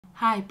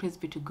Hi, praise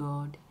be to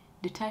God.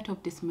 The title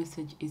of this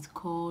message is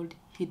called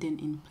Hidden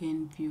in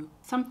Plain View.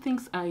 Some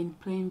things are in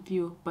plain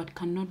view but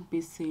cannot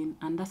be seen,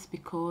 and that's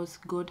because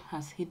God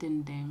has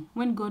hidden them.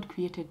 When God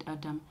created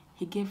Adam,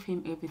 He gave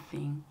him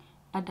everything.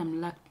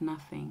 Adam lacked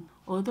nothing.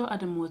 Although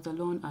Adam was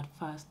alone at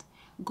first,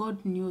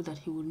 God knew that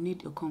he would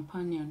need a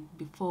companion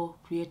before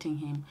creating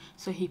him,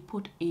 so He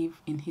put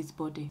Eve in his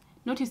body.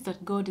 Notice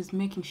that God is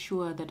making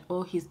sure that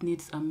all his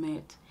needs are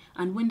met.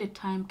 And when the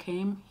time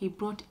came, He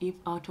brought Eve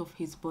out of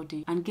his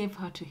body and gave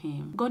her to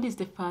him. God is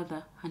the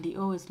Father, and He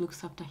always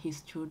looks after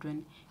His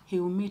children. He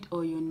will meet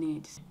all your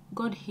needs.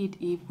 God hid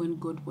Eve when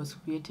God was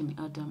creating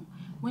Adam.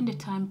 When the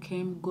time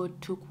came,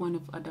 God took one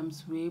of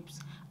Adam's ribs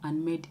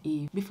and made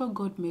Eve. Before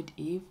God made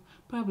Eve,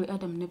 probably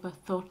Adam never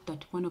thought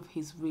that one of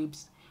his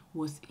ribs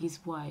was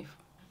his wife.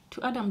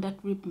 To Adam, that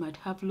rib might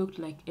have looked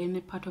like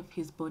any part of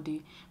his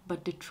body,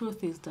 but the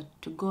truth is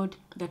that to God,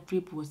 that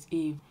rib was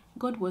Eve.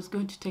 God was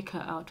going to take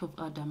her out of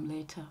Adam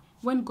later.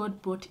 When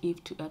God brought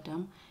Eve to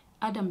Adam,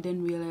 Adam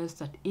then realized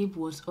that Eve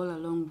was all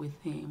along with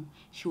him.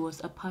 She was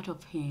a part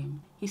of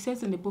him. He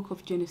says in the book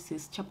of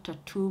Genesis chapter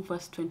 2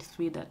 verse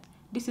 23 that,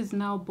 "This is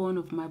now bone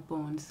of my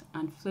bones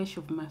and flesh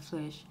of my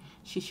flesh.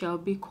 She shall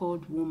be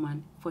called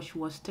woman, for she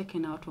was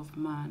taken out of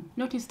man."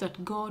 Notice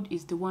that God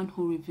is the one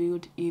who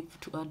revealed Eve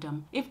to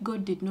Adam. If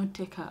God did not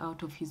take her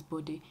out of his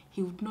body,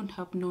 he would not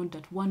have known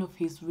that one of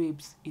his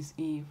ribs is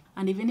Eve.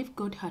 And even if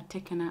God had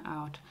taken her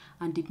out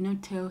and did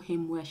not tell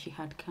him where she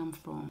had come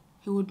from,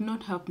 he would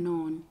not have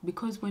known,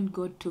 because when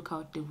God took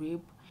out the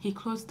rib, He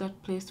closed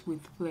that place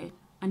with flesh.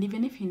 And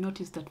even if he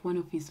noticed that one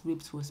of his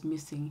ribs was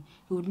missing,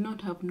 he would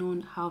not have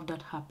known how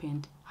that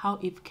happened, how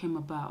Eve came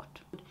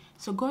about.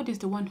 So God is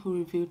the one who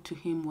revealed to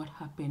him what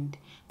happened,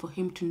 for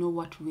him to know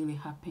what really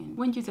happened.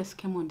 When Jesus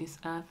came on this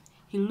earth,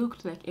 He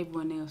looked like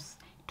everyone else,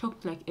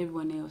 talked like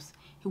everyone else.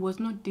 He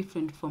was not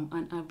different from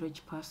an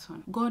average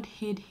person. God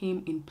hid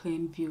him in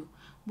plain view.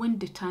 When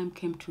the time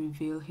came to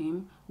reveal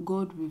him,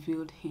 God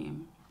revealed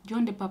him.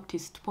 John the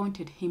Baptist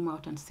pointed him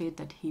out and said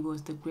that he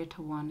was the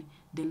greater one,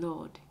 the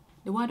Lord.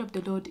 The word of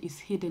the Lord is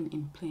hidden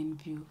in plain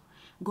view.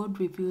 God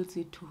reveals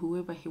it to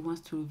whoever He wants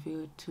to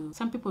reveal it to.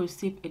 Some people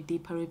receive a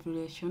deeper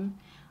revelation,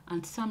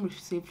 and some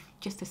receive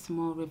just a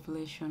small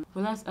revelation,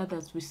 whereas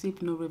others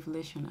receive no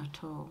revelation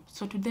at all.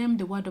 So to them,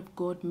 the word of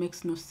God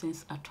makes no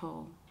sense at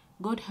all.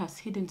 God has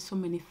hidden so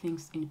many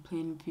things in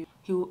plain view.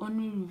 He will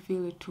only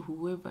reveal it to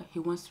whoever He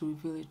wants to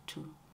reveal it to.